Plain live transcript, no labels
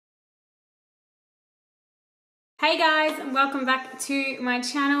Hey guys, and welcome back to my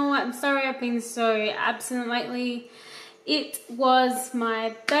channel. I'm sorry I've been so absent lately. It was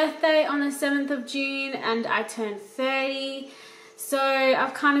my birthday on the 7th of June and I turned 30. So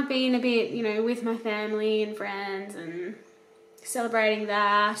I've kind of been a bit, with my family and friends and celebrating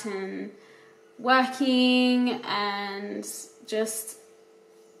that and working and I just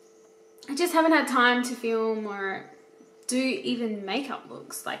haven't had time to film or do even makeup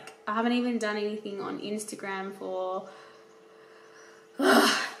looks. Like, I haven't even done anything on Instagram for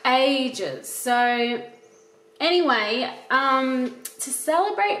ages. So anyway, to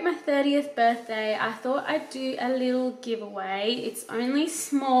celebrate my 30th birthday, I thought I'd do a little giveaway. It's only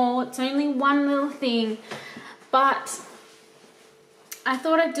small, it's only one little thing, but I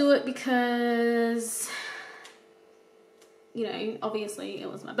thought I'd do it because, obviously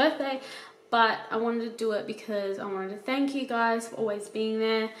it was my birthday, but I wanted to do it because I wanted to thank you guys for always being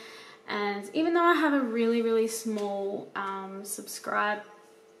there. And even though I have a really, really small subscribe,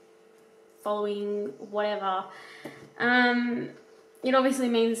 following, whatever, it obviously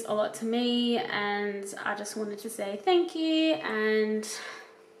means a lot to me, and I just wanted to say thank you and,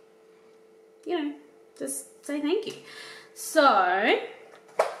 just say thank you. So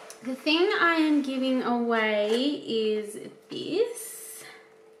the thing I am giving away is this.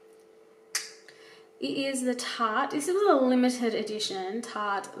 It is the Tarte. This was a limited edition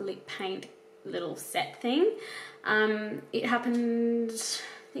Tarte lip paint little set thing. It happened,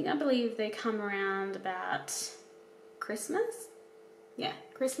 I believe they come around about Christmas. Yeah,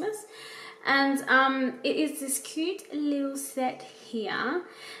 Christmas. And it is this cute little set here.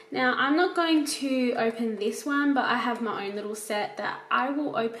 Now, I'm not going to open this one, but I have my own little set that I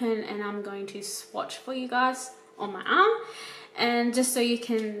will open and I'm going to swatch for you guys on my arm. And just so you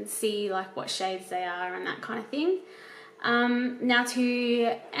can see like what shades they are and that kind of thing. Now,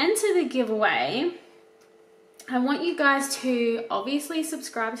 to enter the giveaway, I want you guys to obviously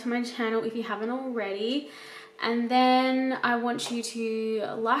subscribe to my channel if you haven't already, and then I want you to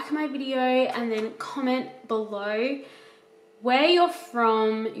like my video and then comment below where you're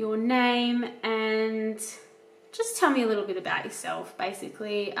from, your name, and just tell me a little bit about yourself,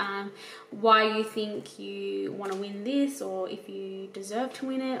 basically, why you think you want to win this, or if you deserve to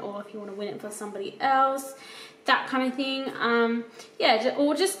win it, or if you want to win it for somebody else, that kind of thing. Yeah,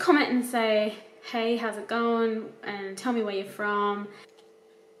 or just comment and say, hey, how's it going, and tell me where you're from.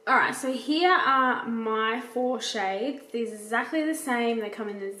 Alright, so here are my 4 shades. They're exactly the same, they come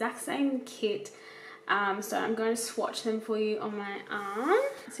in the exact same kit, so I'm going to swatch them for you on my arm.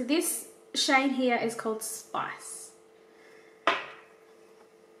 So this shade here is called Spice.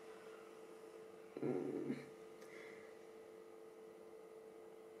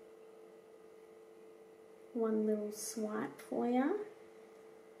 One little swipe for you.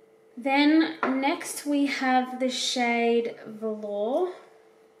 Then next we have the shade Velour.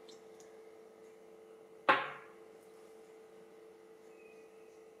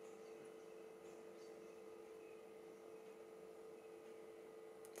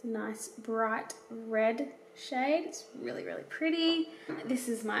 It's a nice bright red shade. It's really, really pretty. This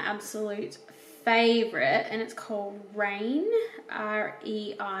is my absolute favorite and it's called Reign,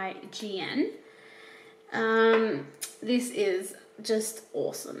 R-E-I-G-N. This is just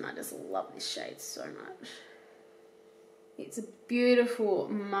awesome. I just love this shade so much. It's a beautiful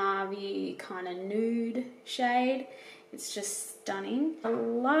mauve-y kind of nude shade. It's just stunning. The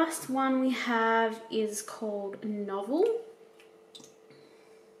last one we have is called Novel.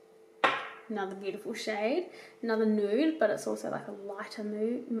 Another beautiful shade, another nude, but it's also like a lighter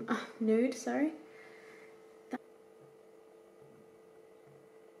nude, sorry.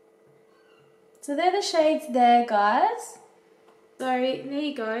 So they're the shades there, guys. So there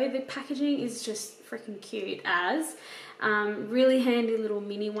you go. The packaging is just freaking cute as. Really handy little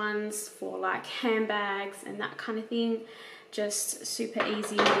mini ones for like handbags and that kind of thing. Just super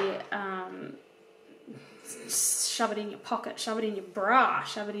easy. Shove it in your pocket, shove it in your bra,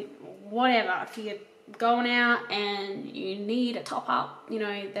 shove it in whatever. If you're going out and you need a top up,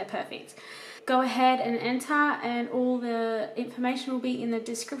 they're perfect. Go ahead and enter, and all the information will be in the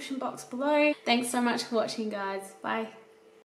description box below. Thanks so much for watching, guys. Bye.